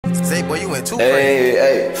Zay, boy, you went too crazy.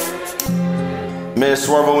 Hey, man,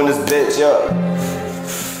 Swervoo in this bitch, yeah.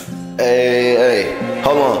 Hey,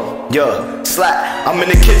 hold on, yeah. Slap, I'm in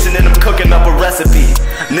the kitchen and I'm cooking up a recipe.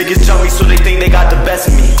 Niggas jump me so they think they got the best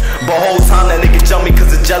of me, but whole time that nigga jump me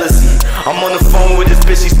cause of jealousy. I'm on the phone with this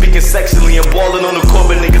bitch, she speaking sexually, and balling on the court,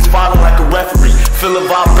 but niggas falling like a referee. Feel a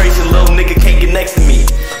vibration, little nigga can't get next to me.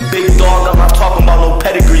 Big dog, I'm not talking about no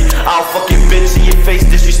pedigree. I'll fuck your bitch in your face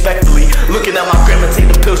disrespectfully. Looking at my grandma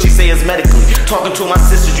take the pill, she say it's medically. Talking to my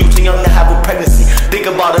sisters, you too young to have a pregnancy. Think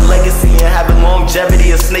about a legacy and having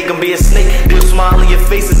longevity. A snake can be a snake, they'll smile in your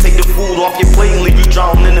face and take the food off your plate and leave you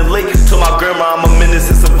drowning in the lake. To my grandma, I'm a menace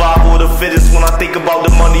and survival of the fittest. When I think about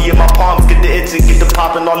the money in my palms, get the itching, get the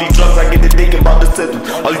popping. All these drugs, I get to thinking about the symptoms.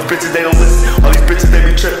 All these bitches, they don't listen. All these bitches, they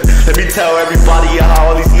be tripping. Let me tell everybody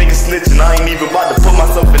how all these niggas snitching. I ain't even about to put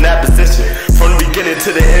myself in that position. From the beginning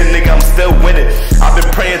to the end, nigga, I'm still winning. I've been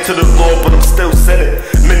praying to the Lord, but